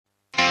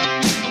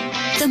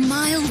The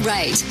Mile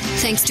Rate,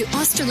 thanks to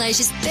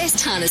Australasia's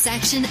best harness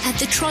action at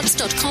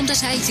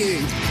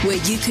thetrots.com.au, where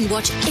you can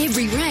watch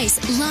every race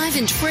live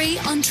and free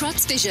on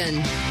Trots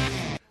Vision.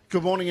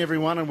 Good morning,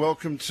 everyone, and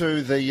welcome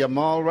to the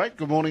Mile Rate.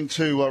 Good morning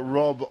to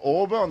Rob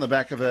Auber on the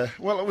back of it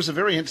was a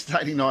very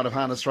entertaining night of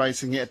harness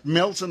racing at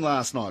Melton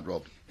last night,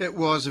 Rob. It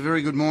was a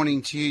very good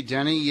morning to you,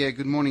 Danny.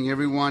 Good morning,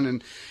 everyone.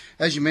 And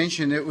as you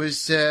mentioned, it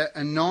was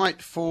a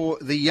night for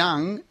the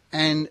young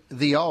and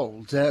the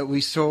old.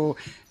 We saw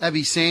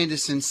Abby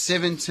Sanderson,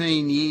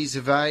 17 years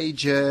of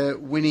age,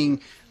 winning,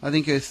 I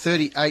think, her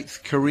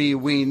 38th career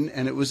win,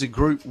 and it was a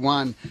Group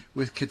 1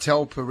 with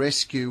Tabcorp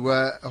Rescue,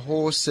 a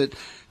horse that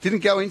didn't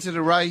go into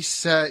the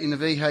race in the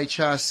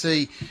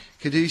VHRC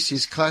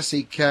Caduceus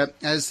Classic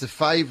as the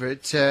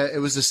favourite.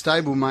 It was the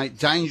stablemate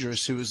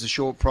Dangerous who was the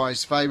short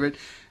price favourite,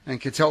 and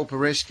Tabcorp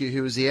Rescue,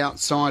 who was the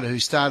outsider, who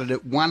started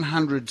at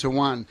 100 to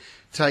 1,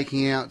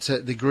 taking out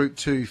the Group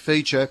 2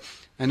 feature.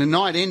 And the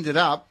night ended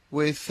up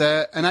with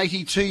an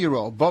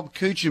 82-year-old, Bob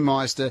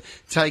Kuchenmeister,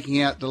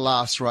 taking out the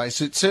last race.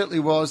 It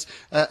certainly was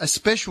a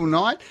special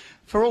night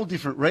for all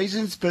different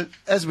reasons, but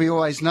as we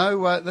always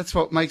know, that's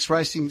what makes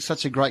racing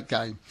such a great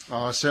game.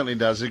 Oh, it certainly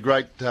does. A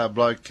great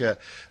bloke,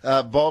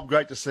 Bob.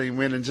 Great to see him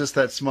win, and just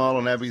that smile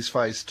on Abby's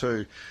face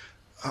too.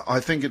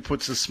 I think it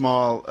puts a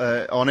smile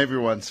on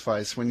everyone's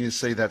face when you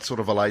see that sort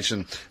of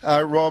elation.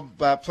 Rob,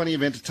 plenty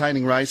of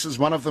entertaining races.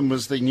 One of them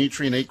was the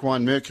Nutrient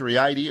Equine Mercury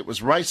 80. It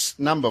was race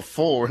number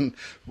 4, and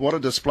what a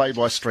display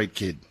by Street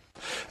Kid.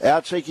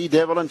 Our Cheeky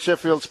Devil and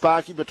Sheffield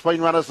Sparky between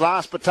runners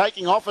last, but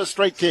taking off a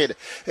Street Kid.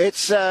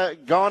 It's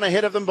gone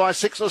ahead of them by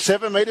 6 or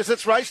 7 metres.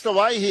 It's raced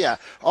away here.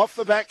 Off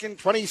the back in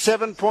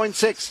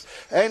 27.6.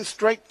 And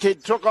Street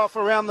Kid took off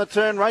around the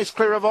turn. Race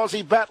clear of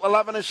Aussie Battler,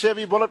 Loving a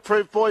Chevy,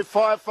 Bulletproof Boy,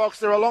 Firefox.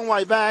 They're a long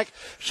way back.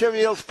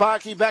 Sheffield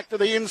Sparky back to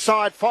the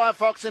inside.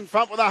 Firefox in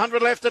front with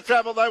 100 left to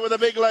travel, though, with a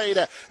big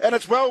lead. And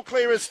it's well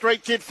clear as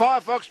Street Kid.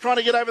 Firefox trying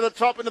to get over the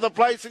top into the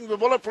placing with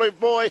Bulletproof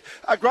Boy.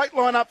 A great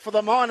line-up for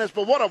the Miners,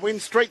 but what a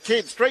win, Street Kid.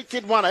 Street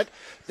Kid won it.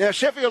 Now,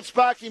 Sheffield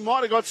Sparky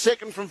might have got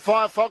second from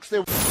Firefox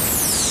there.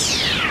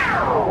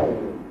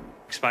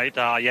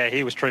 Mate,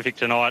 he was terrific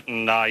tonight,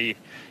 and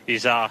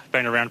he's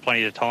been around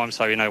plenty of times,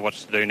 so he knows what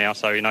to do now,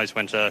 so he knows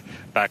when to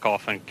back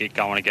off and get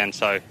going again,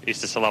 so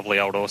he's just a lovely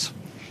old horse.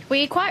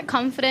 We're quite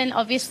confident.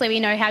 Obviously, we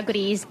know how good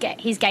his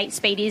gate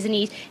speed is, and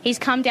he's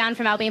come down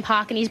from Albion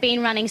Park, and he's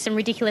been running some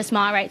ridiculous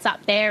mile rates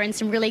up there and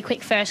some really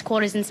quick first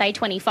quarters in, say,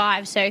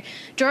 25. So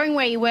during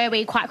where you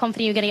were quite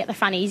confident you were going to get the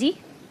front easy?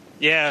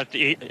 Yeah,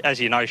 as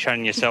you know,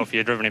 Shannon, yourself,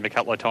 you've driven him a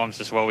couple of times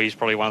as well. He's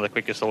probably one of the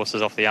quickest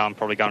horses off the arm,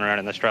 probably going around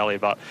in Australia.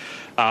 But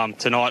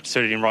tonight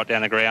suited him right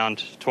down the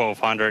ground,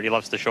 1200. He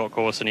loves the short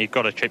course, and he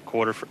got a cheap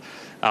quarter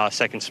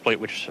second split,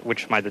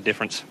 which made the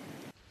difference.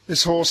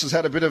 This horse has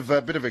had a bit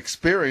of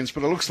experience,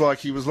 but it looks like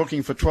he was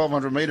looking for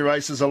 1,200-metre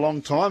races a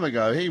long time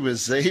ago. He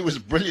was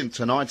brilliant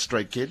tonight,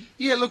 Street Kid.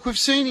 Yeah, look, we've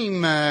seen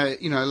him,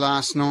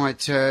 last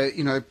night,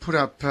 put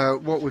up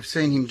what we've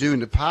seen him do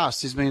in the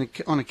past. There's been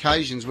on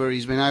occasions where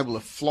he's been able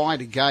to fly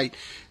to gate,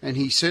 and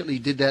he certainly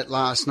did that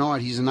last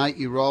night. He's an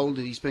 8-year-old,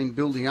 and he's been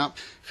building up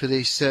for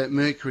this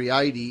Mercury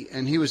 80,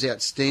 and he was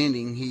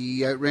outstanding.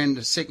 He ran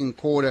the second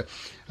quarter.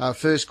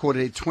 First quarter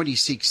did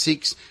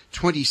 26.6,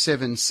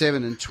 27.7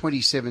 and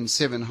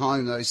 27.7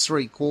 home, those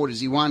 3 quarters.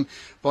 He won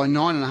by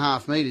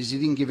 9.5 metres. He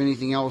didn't give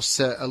anything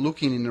else a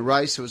look in the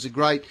race. It was a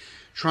great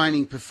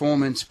training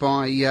performance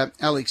by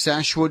Alex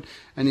Ashwood,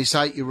 and this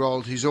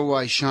 8-year-old who's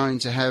always shown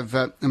to have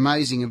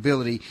amazing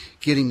ability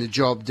getting the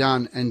job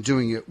done and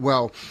doing it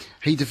well.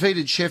 He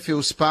defeated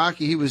Sheffield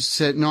Sparky. He was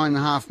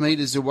 9.5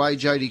 metres away.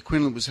 Jodie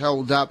Quinlan was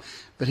held up,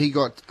 but he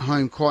got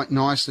home quite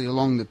nicely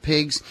along the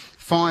pegs.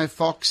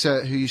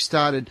 Firefox, who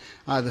started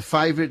the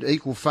favourite,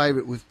 equal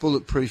favourite with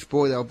Bulletproof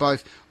Boy. They were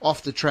both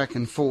off the track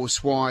and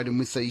force wide, and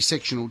with the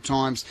sectional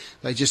times,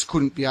 they just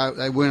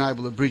they weren't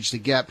able to bridge the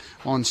gap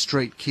on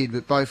Street Kid.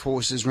 But both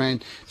horses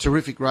ran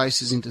terrific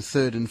races into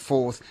 3rd and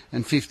 4th,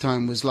 and 5th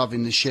home was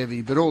Loving the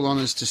Chevy. But all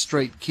honours to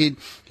Street Kid.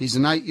 He's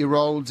an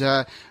 8-year-old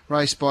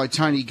raced by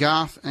Tony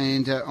Garth,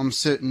 and I'm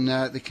certain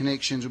the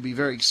connections will be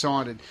very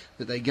excited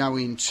that they go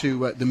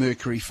into the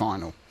Mercury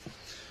final.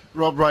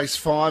 Rob, race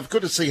 5.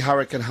 Good to see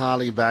Hurricane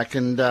Harley back.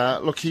 And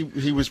look,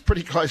 he was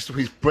pretty close to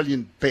his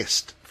brilliant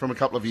best from a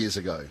couple of years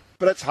ago.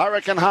 But it's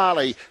Hurricane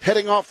Harley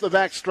heading off the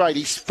back straight.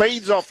 He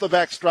speeds off the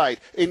back straight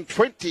in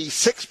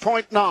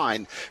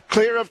 26.9.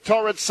 Clear of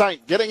Torrid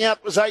Saint. Getting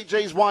out was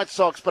AG's White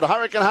Sox, but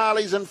Hurricane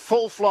Harley's in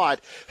full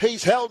flight.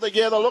 He's held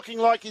together, looking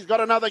like he's got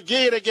another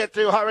gear to get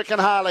to, Hurricane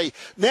Harley.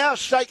 Now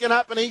shaken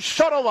up, and he's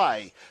shot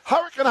away.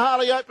 Hurricane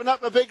Harley opened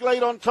up a big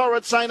lead on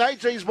Torrid Saint,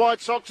 AG's White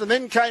Sox, and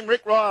then came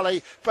Rick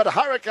Riley. But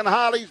Hurricane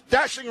Harley's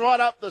dashing right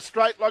up the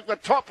straight like the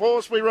top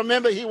horse we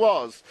remember he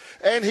was.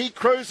 And he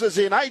cruises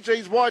in.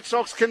 AG's White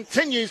Sox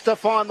continues to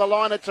find the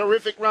line. A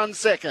terrific run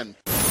second.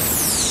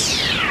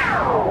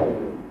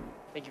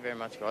 Thank you very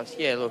much, guys.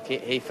 Yeah, look,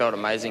 he felt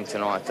amazing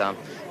tonight.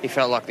 He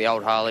felt like the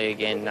old Harley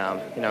again.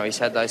 He's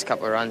had those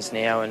couple of runs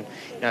now, and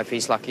if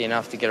he's lucky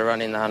enough to get a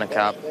run in the Hunter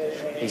Cup,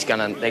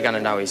 they're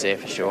gonna know he's there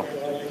for sure.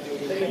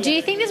 Do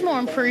you think there's more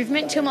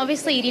improvement to him?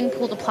 Obviously, he didn't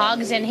pull the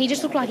plugs and he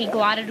just looked like he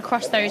glided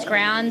across those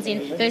grounds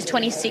in those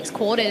 26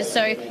 quarters.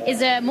 So is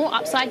there more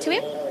upside to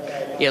him?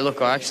 Yeah,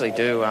 look, I actually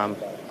do.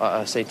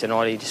 I see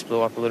tonight he just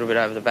blew up a little bit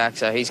over the back,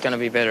 so he's going to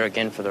be better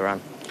again for the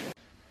run.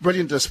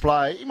 Brilliant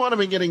display. He might have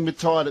been getting a bit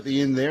tired at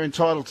the end there,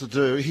 entitled to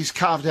do. He's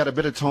carved out a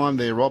bit of time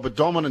there, Rob. A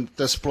dominant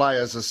display,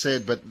 as I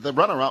said, but the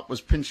runner-up was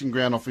pinching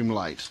ground off him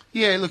late.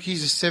 Yeah, look,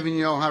 he's a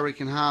 7-year-old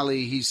Hurricane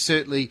Harley. He's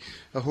certainly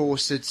a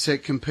horse that's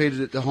competed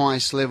at the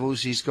highest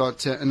levels. He's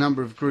got a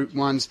number of Group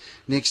 1s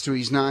next to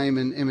his name,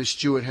 and Emma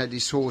Stewart had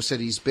this horse at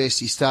his best.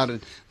 He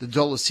started the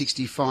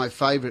 $1.65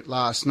 favourite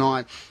last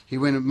night. He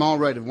went a mile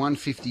rate of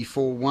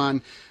 154.1.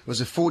 It was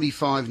a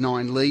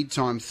 45.9 lead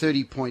time,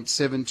 30.7,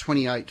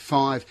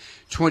 28.5,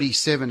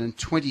 27 and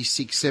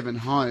 26.7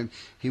 home.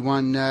 He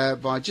won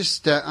by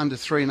just under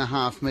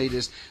 3.5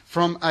 metres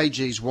from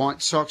AG's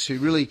White Sox, who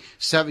really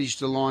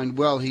savaged the line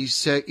well.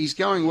 He's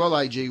going well,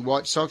 AG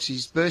White Sox.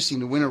 He's bursting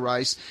to win a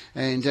race,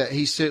 and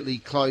he certainly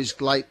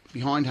closed late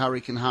behind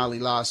Hurricane Harley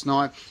last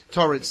night.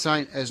 Torrid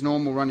Saint, as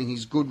normal, running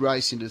his good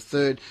race into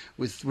third,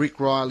 with Rick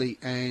Riley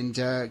and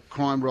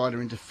Crime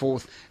Rider into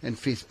fourth and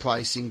fifth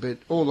placing. But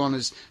all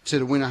honours to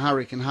the winner,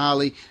 Hurricane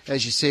Harley.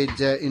 As you said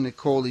in the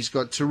call, he's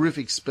got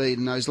terrific speed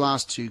in those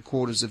last two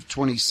quarters of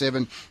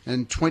 27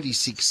 and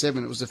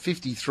 26.7. It was a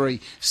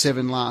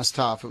 53.7 last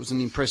half. It was an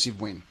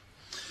impressive win.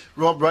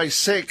 Rob, race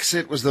 6,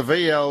 it was the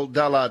VL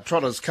Dullard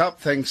Trotters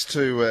Cup, thanks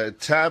to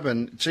Tab,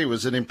 and gee,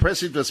 was an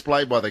impressive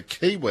display by the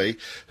Kiwi,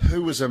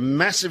 who was a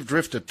massive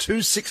drifter,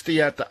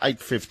 260 out to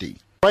 850.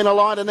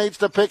 Liner needs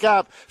to pick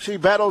up. She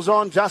battles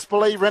on. Just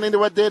Believe ran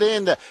into a dead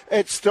end.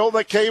 It's still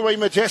the Kiwi.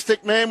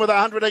 Majestic Man with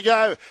 100 to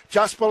go.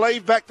 Just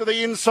Believe back to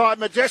the inside.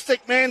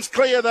 Majestic Man's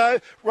clear though.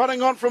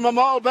 Running on from a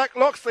mile back.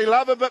 Loxley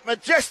Lover, but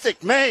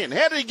Majestic Man,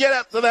 how did he get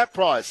up to that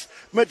price?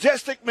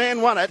 Majestic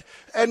Man won it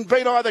and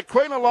beat either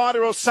Queen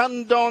Elida or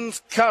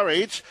Sundon's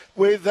Courage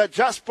with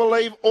Just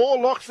Believe or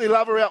Loxley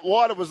Lover out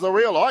wide. It was the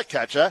real eye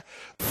catcher.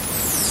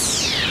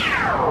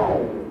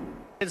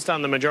 He's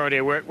done the majority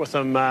of work with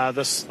him on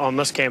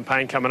this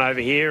campaign coming over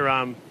here.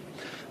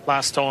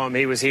 Last time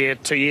he was here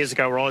 2 years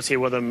ago where I was here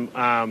with him,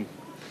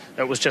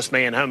 it was just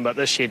me and him, but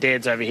this year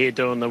Dad's over here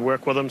doing the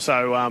work with him,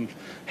 so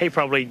he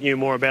probably knew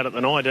more about it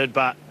than I did,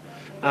 but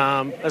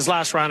his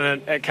last run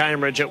at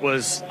Cambridge, it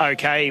was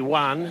okay, he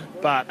won,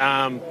 but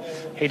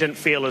he didn't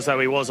feel as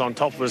though he was on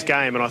top of his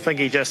game, and I think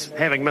he just,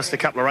 having missed a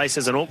couple of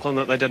races in Auckland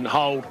that they didn't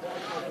hold,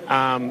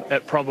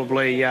 it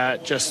probably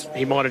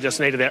he might have just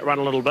needed that run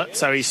a little bit.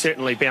 So he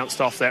certainly bounced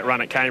off that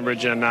run at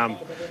Cambridge and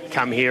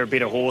come here a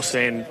better horse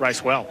and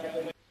race well.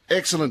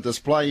 Excellent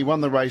display. He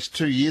won the race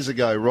 2 years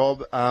ago,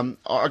 Rob.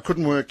 I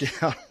couldn't work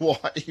out why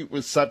he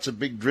was such a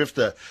big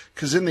drifter,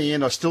 because in the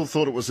end I still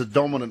thought it was a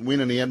dominant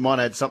win and he might have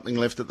had something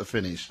left at the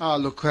finish. Oh,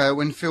 look,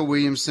 when Phil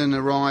Williamson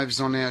arrives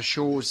on our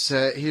shores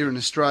here in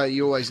Australia,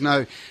 you always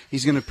know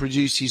he's going to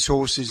produce his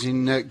horses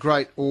in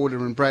great order,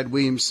 and Brad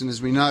Williamson,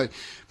 as we know,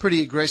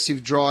 pretty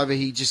aggressive driver.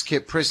 He just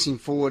kept pressing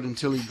forward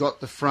until he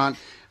got the front.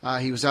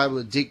 He was able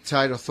to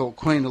dictate. I thought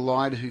Queen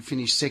Elida, who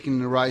finished second in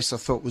the race, I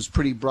thought was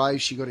pretty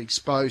brave. She got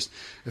exposed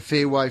a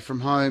fair way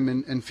from home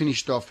and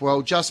finished off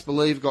well. Just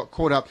Believe got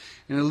caught up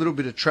in a little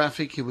bit of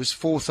traffic. He was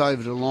fourth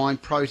over the line,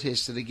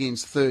 protested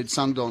against third,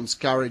 Sundon's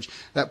Courage.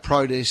 That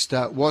protest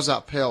was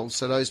upheld,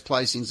 so those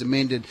placings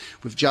amended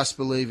with Just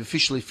Believe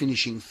officially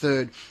finishing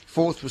third.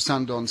 Fourth was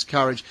Sundon's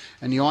Courage,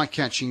 and the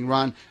eye-catching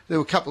run. There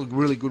were a couple of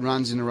really good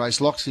runs in the race.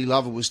 Loxley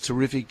Lover was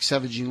terrific,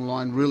 savaging the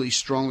line really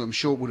strong. I'm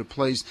sure it would have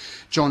pleased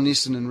John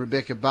Nissen and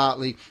Rebecca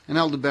Bartley, and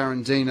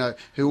Aldebaran Dino,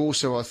 who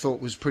also I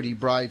thought was pretty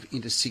brave,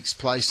 into sixth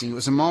placing. It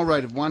was a mile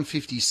rate of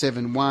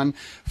 157.1,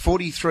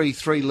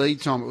 43.3 lead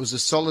time. It was a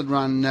solid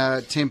run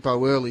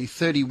tempo early,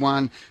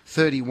 31,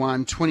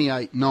 31,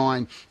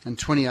 28.9 and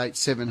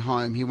 28.7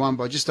 home. He won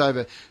by just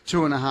over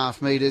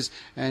 2.5 metres,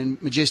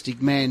 and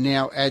Majestic Man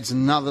now adds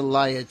another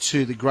layer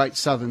to the Great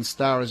Southern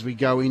Star as we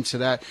go into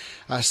that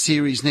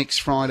series next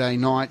Friday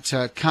night.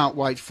 Can't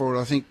wait for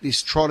it. I think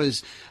this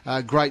Trotters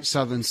Great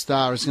Southern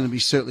Star is going to be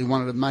certainly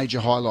one of the major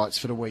highlights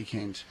for the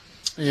weekend.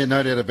 Yeah,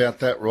 no doubt about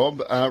that,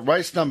 Rob.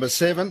 Race number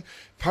 7,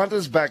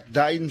 Punters back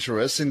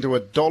Dangerous into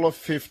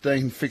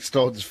 $1.15 fixed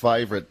odds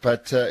favourite,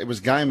 but it was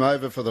game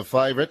over for the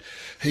favourite.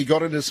 He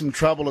got into some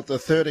trouble at the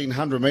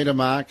 1,300 metre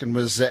mark and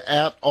was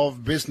out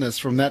of business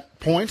from that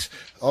point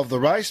of the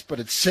race, but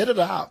it set it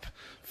up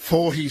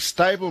for his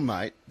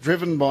stablemate,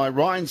 driven by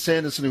Ryan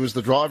Sanderson, who was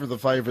the driver of the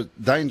favourite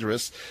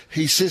Dangerous,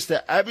 his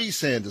sister Abby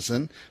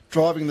Sanderson,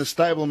 driving the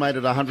stablemate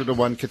at 100 to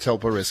 1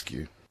 Catalpa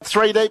Rescue.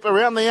 3 deep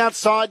around the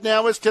outside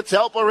now is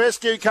Catalpa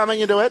Rescue coming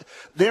into it.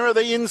 Nearer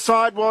the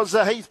inside was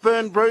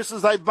Heathburn Bruce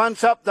as they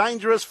bunch up.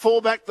 Dangerous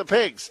 4 back the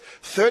pegs.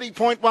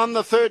 30.1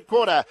 the third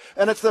quarter.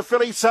 And it's the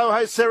filly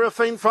Soho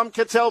Seraphine from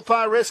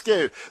Catalpa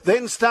Rescue.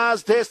 Then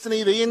Star's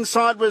Destiny. The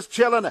inside was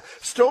chillin'.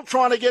 Still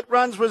trying to get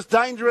runs was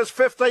Dangerous.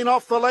 15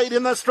 off the lead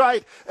in the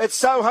straight. It's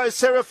Soho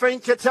Seraphine,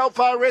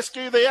 Catalpa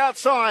Rescue the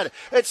outside.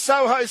 It's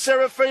Soho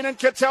Seraphine and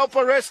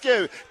Catalpa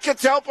Rescue.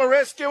 Catalpa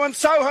Rescue and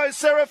Soho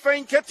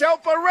Seraphine.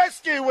 Catalpa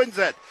Rescue Rescue wins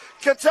it.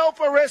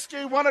 Catalpa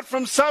Rescue won it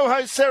from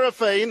Soho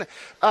Seraphine.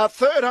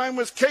 Third home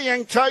was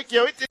Kiyang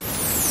Tokyo.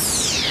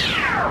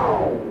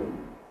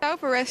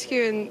 Auber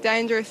Rescue and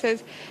Dangerous,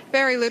 there's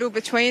very little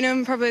between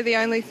them. Probably the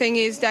only thing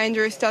is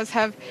Dangerous does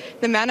have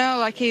the manner,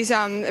 like he's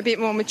a bit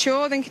more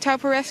mature than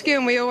Catalpa Rescue,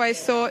 and we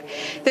always thought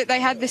that they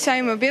had the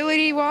same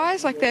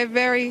ability-wise, like they're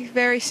very,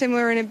 very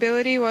similar in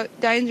ability. What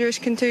Dangerous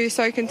can do,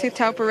 so can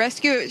Catalpa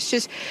Rescue. It's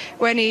just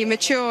when he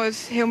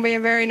matures, he'll be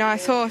a very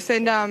nice horse,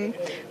 and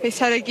he's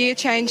had a gear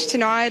change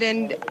tonight,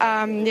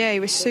 and he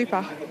was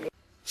super.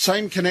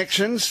 Same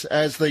connections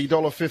as the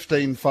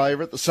 $1.15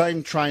 favourite, the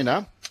same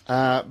trainer.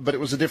 But it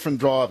was a different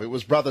drive. It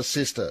was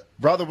brother-sister.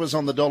 Brother was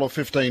on the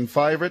 $1.15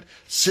 favourite.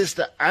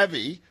 Sister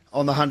Abby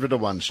on the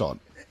 100-to-1 shot.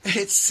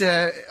 It's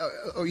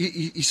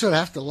you sort of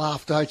have to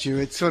laugh, don't you?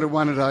 It's sort of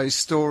one of those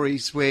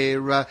stories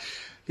where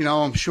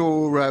I'm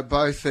sure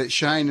both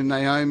Shane and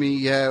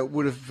Naomi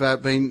would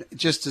have been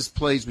just as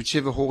pleased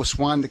whichever horse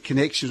won. The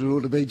connections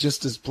would have been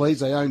just as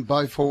pleased. They own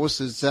both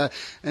horses.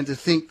 And to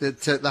think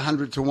that the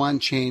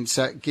 100-to-1 chance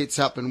gets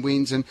up and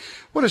wins. And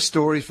what a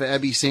story for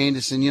Abby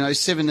Sanderson.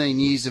 17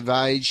 years of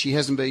age. She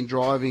hasn't been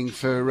driving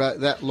for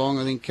that long.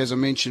 I think, as I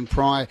mentioned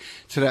prior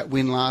to that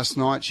win last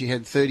night, she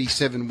had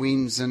 37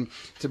 wins. And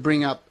to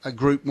bring up a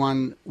Group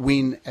 1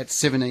 win at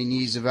 17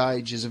 years of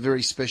age is a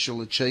very special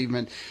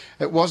achievement.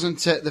 It wasn't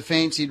the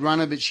fancied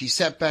runner, but she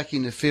sat back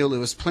in the field. There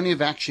was plenty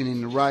of action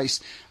in the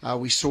race.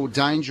 We saw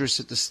Dangerous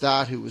at the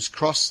start, who was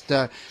crossed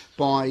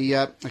by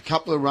a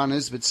couple of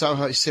runners, but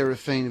Soho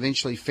Seraphine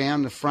eventually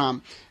found the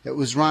front. It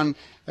was run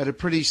at a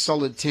pretty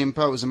solid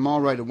tempo. It was a mile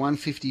rate of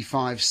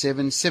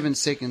 1:55.7, 7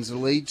 seconds the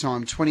lead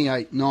time,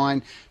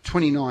 28.9,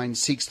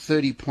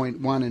 29.6,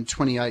 30.1 and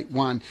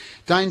 28.1.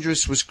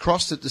 Dangerous was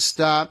crossed at the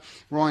start.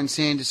 Ryan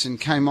Sanderson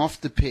came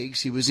off the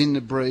pegs. He was in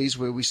the breeze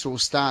where we saw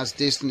Star's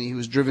Destiny. He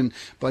was driven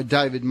by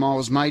David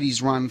Miles, made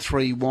his run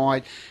 3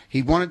 wide.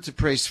 He wanted to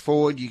press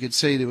forward. You could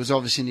see there was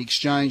obviously an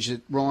exchange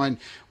that Ryan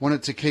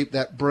wanted to keep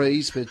that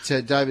breeze, but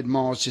David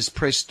Miles just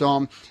pressed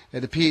on.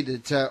 It appeared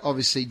that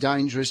obviously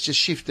Dangerous just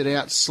shifted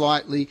out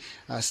slightly.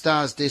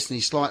 Star's Destiny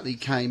slightly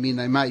came in.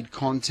 They made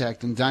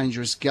contact, and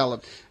Dangerous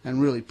galloped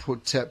and really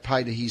put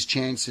pay to his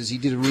chances. He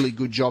did a really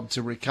good job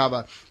to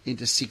recover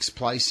into 6th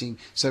placing,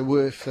 so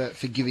worth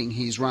forgiving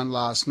his run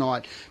last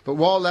night. But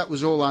while that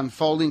was all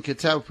unfolding,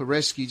 Catalpa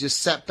Rescue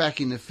just sat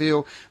back in the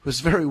field, was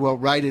very well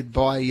rated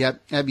by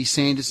Abby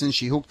Sanderson.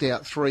 She hooked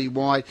out 3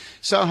 wide.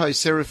 Soho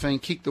Seraphine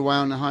kicked away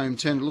on the home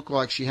turn. It looked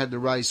like she had the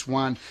race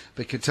won,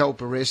 but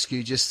Catalpa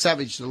Rescue just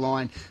savaged the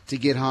line to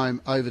get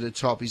home over the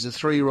top. He's a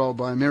 3-year-old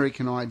by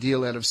American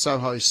Ideal out of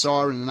Soho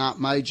Siren and Art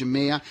Major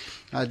mare.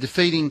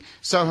 Defeating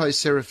Soho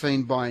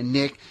Seraphine by a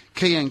neck.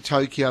 Kiyang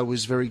Tokyo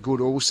was very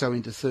good, also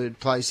into 3rd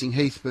placing.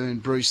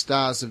 Heathburn, Bruce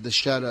Stars of the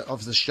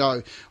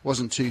show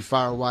wasn't too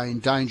far away,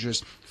 and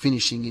Dangerous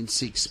finishing in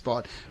 6th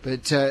spot.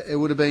 But it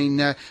would have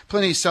been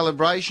plenty of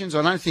celebrations.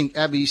 I don't think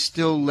Abby's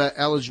still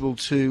eligible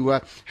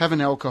to have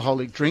an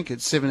alcoholic drink at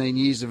 17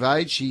 years of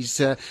age.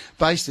 She's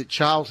based at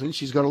Charlton.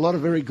 She's got a lot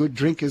of very good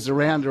drinkers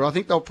around her. I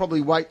think they'll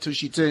probably wait till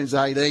she turns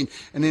 18,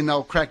 and then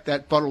they'll crack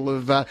that bottle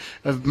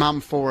of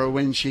mum for her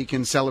when she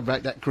can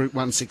celebrate that Group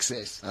 1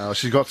 success. Oh,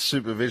 she's got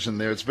supervision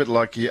there. It's a bit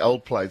like your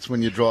old plates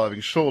when you're driving.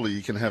 Surely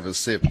you can have a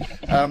sip.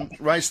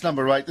 Race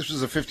number 8. This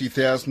was a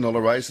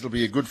 $50,000 race. It'll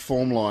be a good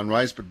form line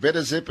race, but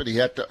Better Zip it. He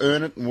had to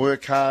earn it and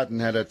work hard and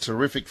had a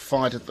terrific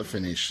fight at the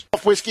finish.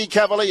 Off Whiskey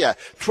Cavalier,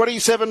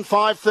 27.5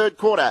 3rd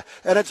quarter,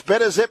 and it's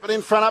Better Zip it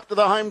in front up to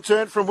the home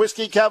turn from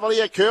Whiskey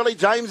Cavalier. Curly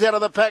James out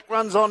of the pack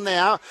runs on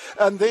now,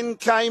 and then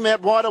came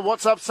out wider.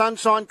 What's Up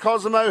Sunshine,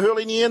 Cosimo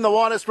Houlinier in the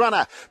widest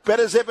runner.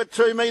 Better Zip it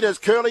 2 metres.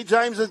 Curly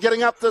James is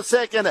getting up to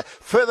 2nd.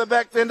 Further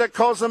back then to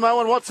Cosimo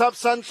and What's Up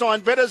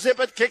Sunshine. Better Zip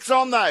it kicks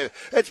on though.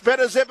 It's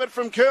Better Zip it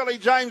from Curly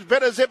James.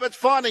 Better Zip it's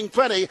finding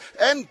plenty,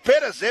 and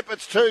Better Zip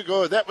it's too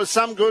good. That was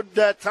some good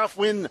tough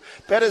win.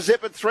 Better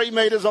Zip it 3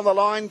 metres on the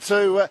line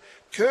to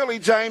Curly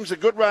James. A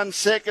good run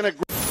second. It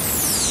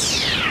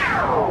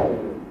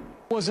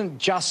wasn't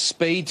just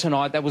speed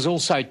tonight. That was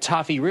also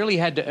tough. He really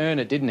had to earn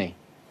it, didn't he?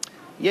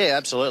 Yeah,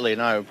 absolutely.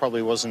 No, it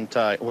probably wasn't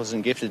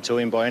gifted to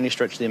him by any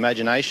stretch of the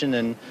imagination.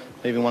 And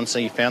even once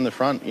he found the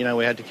front, we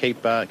had to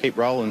keep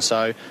rolling.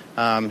 So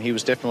he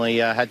was definitely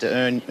had to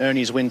earn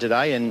his win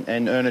today, and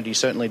earn it he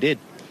certainly did.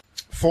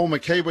 Former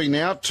Kiwi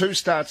now, 2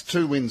 starts,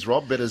 2 wins,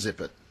 Rob. Better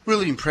Zip it.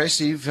 Really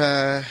impressive.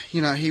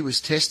 He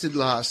was tested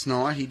last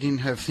night. He didn't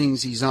have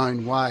things his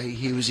own way.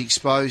 He was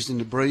exposed in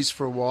the breeze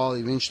for a while.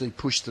 He eventually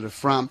pushed to the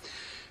front.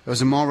 It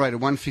was a mile rate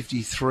of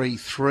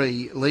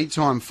 1:53.3, lead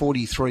time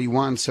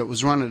 43.1, so it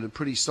was run at a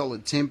pretty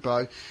solid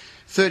tempo.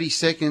 30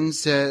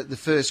 seconds, the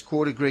first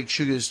quarter, Greg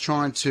Sugars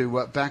trying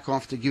to back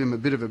off to give him a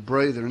bit of a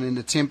breather, and then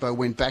the tempo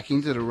went back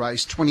into the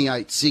race,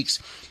 28.6.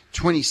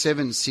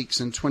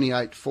 27.6 and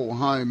 28.4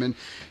 home, and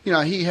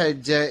he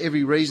had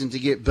every reason to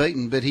get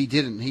beaten, but he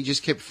didn't. He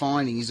just kept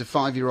finding. He's a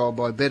 5-year-old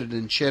by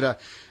Betterton Cheddar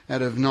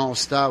out of Nile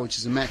Star, which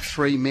is a Mach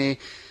 3 mare.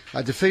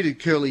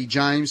 Defeated Curly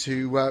James,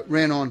 who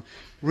ran on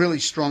really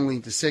strongly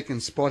into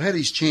 2nd spot, had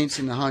his chance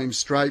in the home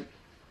straight.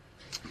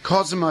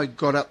 Cosimo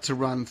got up to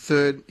run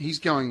third. He's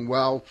going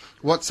well.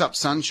 What's Up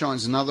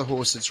Sunshine's another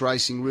horse that's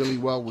racing really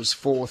well, was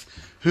fourth.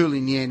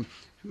 Hulin Yen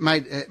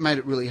made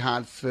it really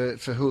hard for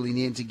Hulin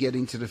Yen to get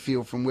into the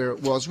field from where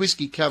it was.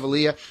 Whiskey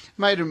Cavalier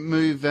made a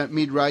move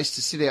mid-race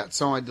to sit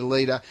outside the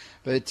leader,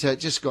 but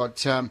just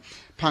got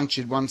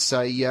punctured once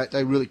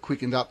they really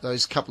quickened up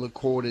those couple of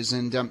quarters,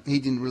 and he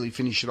didn't really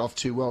finish it off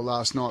too well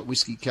last night,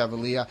 Whiskey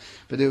Cavalier.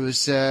 But it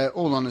was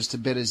all honours to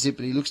Better Zip,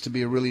 but he looks to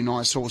be a really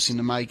nice horse in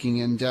the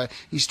making, and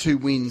his 2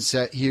 wins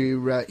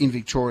here in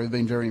Victoria have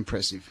been very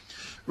impressive.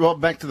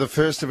 Rob, back to the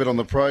first of it on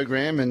the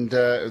program, and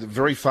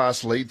very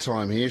fast lead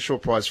time here.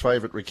 Short price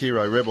favourite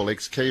Rakiro Rebel,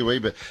 ex-Kiwi,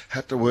 but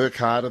had to work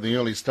hard in the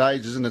early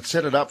stages, and it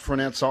set it up for an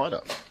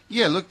outsider.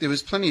 Yeah, look, there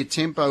was plenty of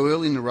tempo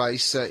early in the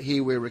race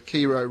here, where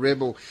Rakiro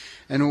Rebel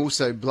and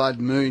also Blood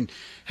Moon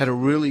had a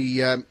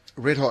really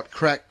red-hot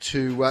crack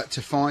to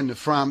find the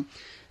front.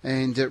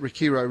 And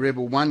Rakiro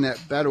Rebel won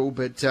that battle,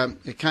 but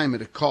it came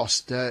at a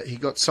cost. He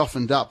got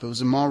softened up. It was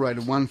a mile rate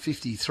of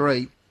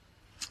 1:53.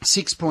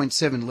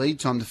 6.7 lead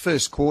time. The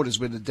first quarters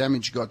where the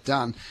damage got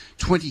done,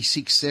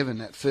 26.7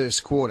 that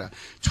first quarter,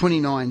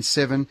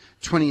 29.7,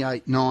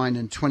 28.9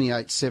 and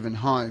 28.7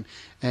 home.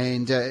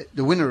 And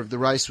the winner of the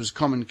race was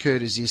Common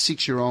Courtesy, a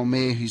 6-year-old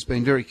mare who's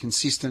been very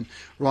consistent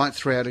right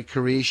throughout her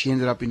career. She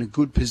ended up in a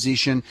good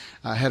position,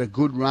 had a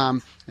good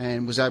run,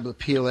 and was able to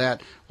peel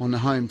out on the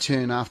home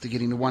turn after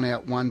getting the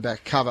 1-out,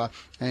 1-back cover.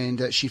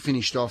 And she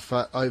finished off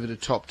over the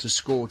top to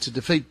score. To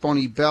defeat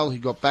Bonnie Bell, who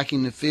got back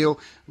in the field,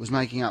 was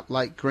making up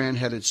late ground,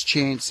 had its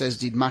chance, as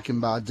did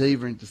Muckenbar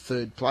Diva into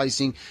third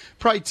placing.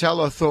 Pray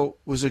Tell, I thought,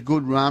 was a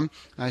good run.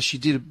 She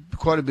did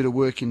quite a bit of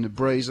work in the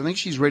breeze. I think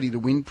she's ready to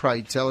win,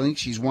 Pray Tell. I think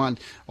she's won.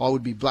 I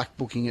would be black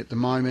booking at the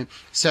moment.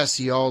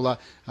 Sassiola,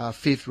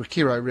 5th.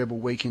 Rakiro Rebel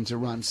weekend to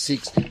run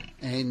 6th.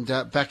 And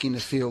back in the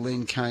field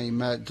then came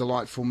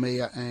Delightful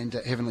Mia and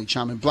Heavenly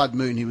Chum. And Blood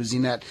Moon, who was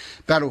in that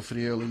battle for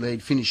the early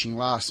lead, finishing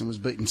last and was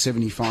beaten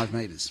 75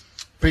 metres.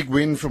 Big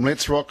win from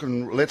Let's Rock,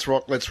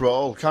 Let's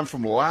Roll. Come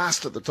from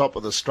last at the top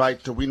of the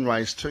straight to win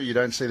race 2. You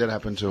don't see that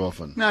happen too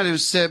often. No, there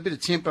was a bit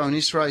of tempo in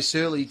this race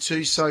early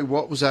too. So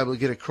Watt was able to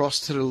get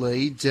across to the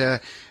lead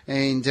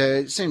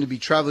and seemed to be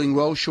travelling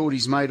well.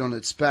 Shorty's made on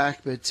its back,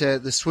 but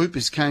the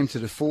swoopers came to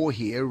the fore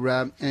here,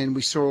 and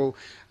we saw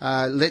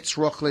Let's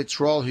Rock, Let's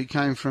Roll, who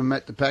came from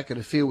at the back of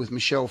the field with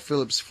Michelle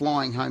Phillips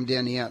flying home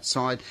down the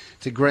outside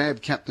to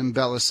grab Captain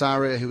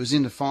Balisario, who was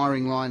in the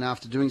firing line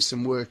after doing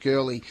some work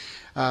early,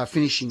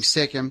 finishing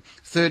second.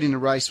 Third in the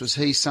race was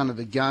He, Son of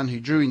a Gun, who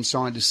drew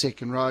inside the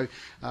second row,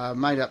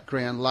 made up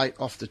ground late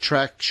off the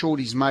track.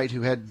 Shorty's Mate,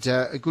 who had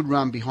a good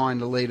run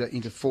behind the leader,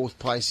 into 4th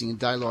placing, and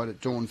Daylight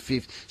at Dawn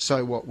 5th.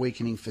 So What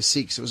weakening for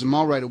 6th. It was a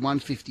mile rate of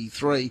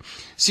 1:53,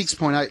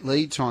 6.8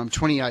 lead time,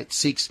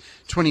 28.6,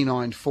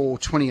 29.4,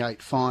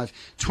 28.5,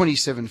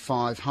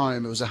 27.5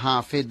 home. It was a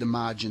half head, the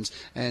margins,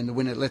 and the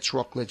winner, Let's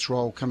Rock, Let's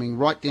Roll, coming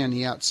right down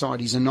the outside.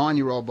 He's a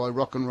 9-year-old by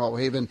Rock and Roll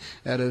Heaven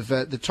out of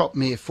the top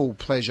mare, Full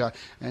Pleasure,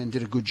 and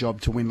did a good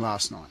job to win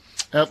last night.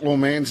 Outlaw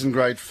Man's in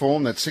great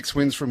form. That's 6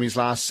 wins from his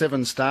last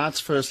 7 starts.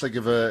 First leg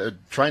of a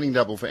training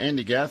double for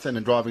Andy Gath and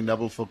a driving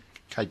double for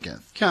Kate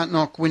Gath. Can't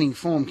knock winning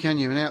form, can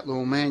you? An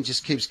Outlaw Man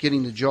just keeps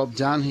getting the job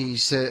done.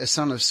 He's a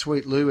son of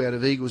Sweet Lou out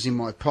of Eagles in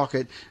My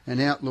Pocket. An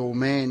Outlaw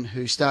Man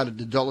who started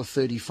the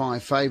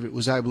 $1.35 favourite,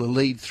 was able to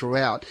lead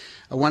throughout.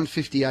 A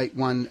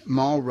 1:58.1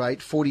 mile rate,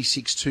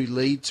 46.2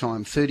 lead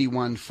time,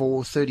 31.4,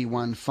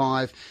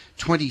 31.5,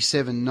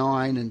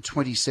 27.9 and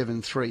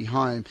 27.3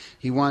 home.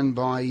 He won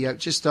by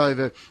just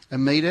over a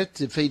metre,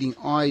 defeating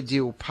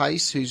Ideal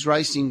Pace, who's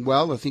racing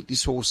well. I think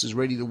this horse is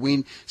ready to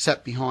win.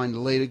 Sat behind the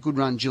leader. Good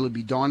run,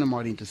 Jillaby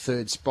Dynamite into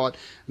 3rd spot.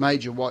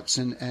 Major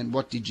Watson and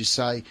What Did You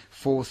Say,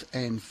 4th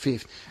and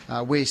 5th.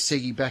 Where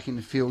Seggy back in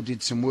the field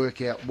did some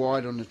work out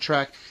wide on the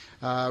track.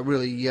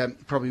 Really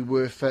probably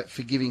worth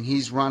forgiving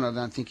his run. I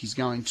don't think he's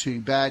going too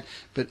bad.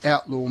 But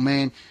Outlaw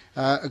Man,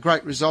 a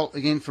great result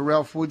again for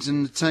Ralph Woods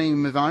and the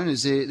team of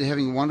owners. They're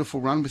having a wonderful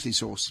run with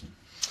this horse.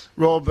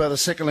 Rob, the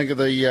second leg of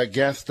the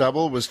Gath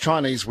double was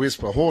Chinese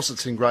Whisper, horse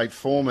that's in great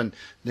form and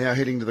now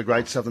heading to the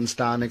Great Southern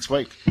Star next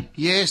week.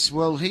 Yes,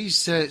 well, he's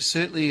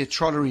certainly a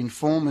trotter in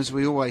form, as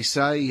we always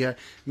say.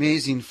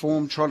 Mares in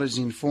form, trotters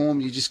in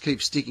form, you just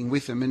keep sticking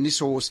with them. And this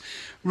horse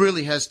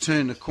really has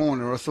turned the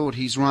corner. I thought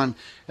his run,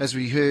 as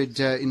we heard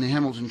in the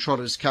Hamilton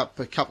Trotters Cup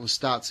a couple of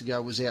starts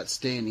ago, was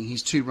outstanding.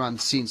 His 2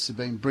 runs since have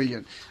been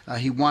brilliant.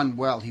 He won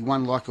well. He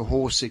won like a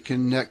horse that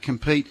can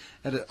compete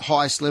at the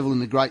highest level in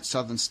the Great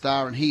Southern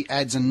Star, and he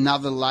adds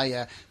another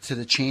layer to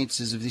the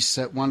chances of this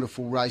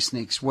wonderful race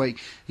next week.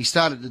 He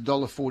started the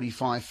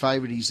 $1.45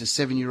 favourite. He's a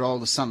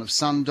 7-year-old, the son of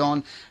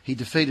Sundon. He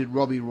defeated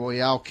Robbie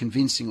Royale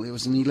convincingly. It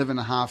was an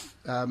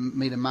 11.5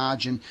 metre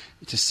margin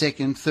to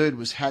second. Third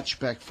was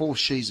Hatchback. 4th,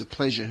 She's a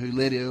Pleasure, who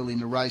led early in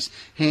the race.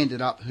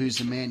 Handed Up, Who's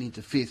the Man,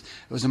 into 5th.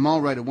 It was a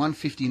mile rate of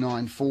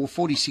 1:59.4,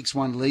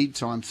 46.1 lead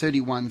time,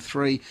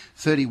 31.3,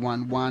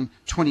 31.1,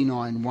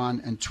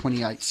 29.1 and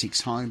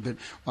 28.6 home.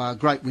 But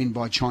great win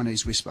by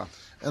Chinese Whisper.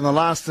 And the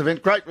last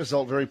event, great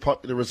result, very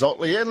popular result.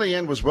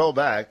 Leanne was well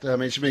backed. I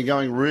mean, she's been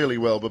going really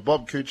well. But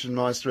Bob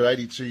Kuchenmeister at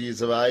 82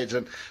 years of age,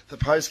 and the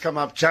post come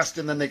up just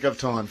in the nick of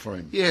time for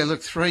him. Yeah,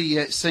 look,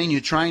 three senior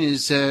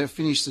trainers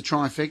finished the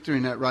trifecta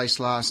in that race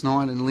last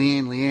night, and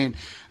Leanne,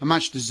 a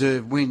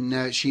much-deserved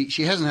win.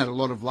 She hasn't had a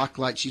lot of luck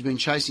late. She's been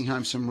chasing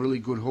home some really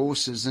good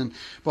horses, and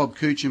Bob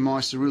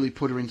Kuchenmeister really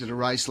put her into the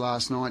race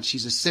last night.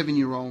 She's a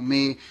 7-year-old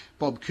mare.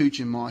 Bob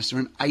Kuchenmeister,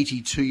 an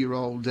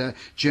 82-year-old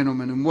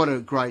gentleman, and what a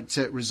great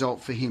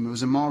result for him. It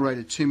was a mile rate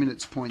of 2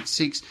 minutes,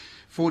 0.6,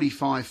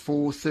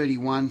 45.4,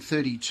 31,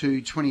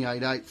 32,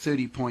 28.8,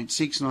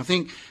 30.6, and I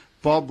think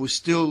Bob was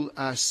still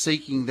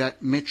seeking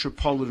that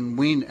Metropolitan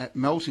win at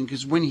Melton,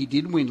 because when he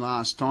did win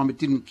last time, it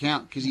didn't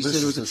count, because he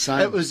said it was the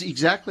same. It was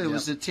exactly, it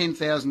was a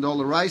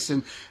 $10,000 race,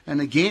 and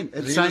again,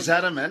 he was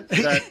adamant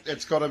that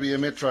it's got to be a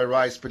Metro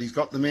race, but he's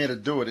got the mare to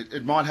do it.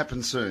 It might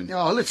happen soon.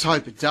 Oh, let's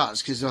hope it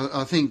does, because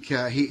I think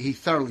he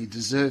thoroughly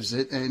deserves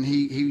it, and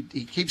he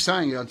keeps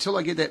saying, until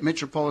I get that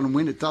Metropolitan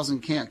win, it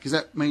doesn't count, because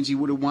that means he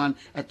would have won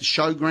at the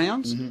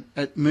showgrounds,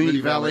 at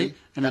Moonee Valley,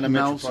 and a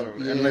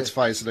Metropolitan. And let's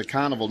face it, a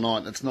carnival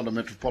night, it's not a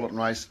Metropolitan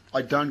race.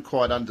 I don't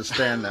quite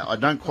understand that. I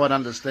don't quite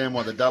understand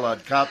why the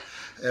Dullard Cup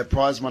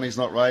prize money's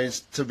not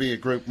raised to be a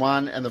Group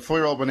 1, and the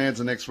 4-year-old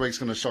Bonanza next week's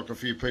going to shock a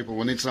few people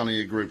when it's only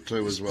a Group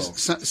 2 as well.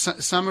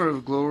 Summer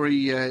of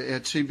Glory, our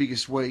two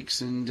biggest weeks,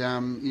 and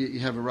you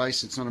have a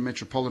race that's not a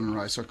Metropolitan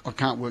race. I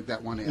can't work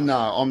that one out. No,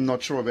 I'm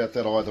not sure about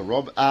that either,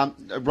 Rob. A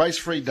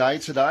race-free day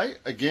today,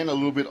 again a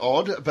little bit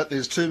odd, but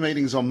there's two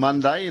meetings on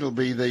Monday. It'll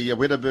be the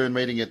Wedderburn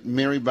meeting at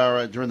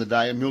Maryborough during the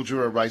day, and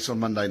Mildura race on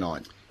Monday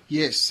night.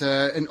 Yes,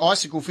 and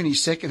Icicle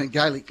finished second, and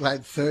Gaelic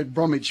Lad third,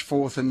 Bromwich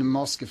fourth, and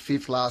Mosca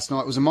fifth last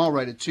night. It was a mile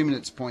rate of 2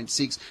 minutes,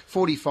 0.6,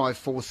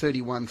 45.4,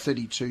 31,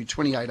 32,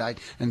 28.8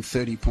 and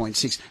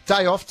 30.6.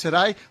 Day off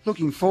today.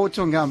 Looking forward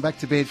to it and going back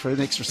to bed for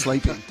an extra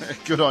sleeping.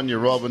 Good on you,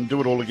 Rob, and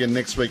do it all again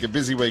next week. A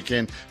busy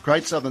weekend.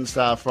 Great Southern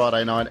Star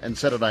Friday night, and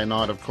Saturday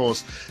night, of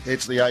course,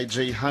 it's the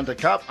AG Hunter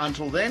Cup.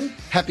 Until then,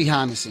 happy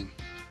harnessing.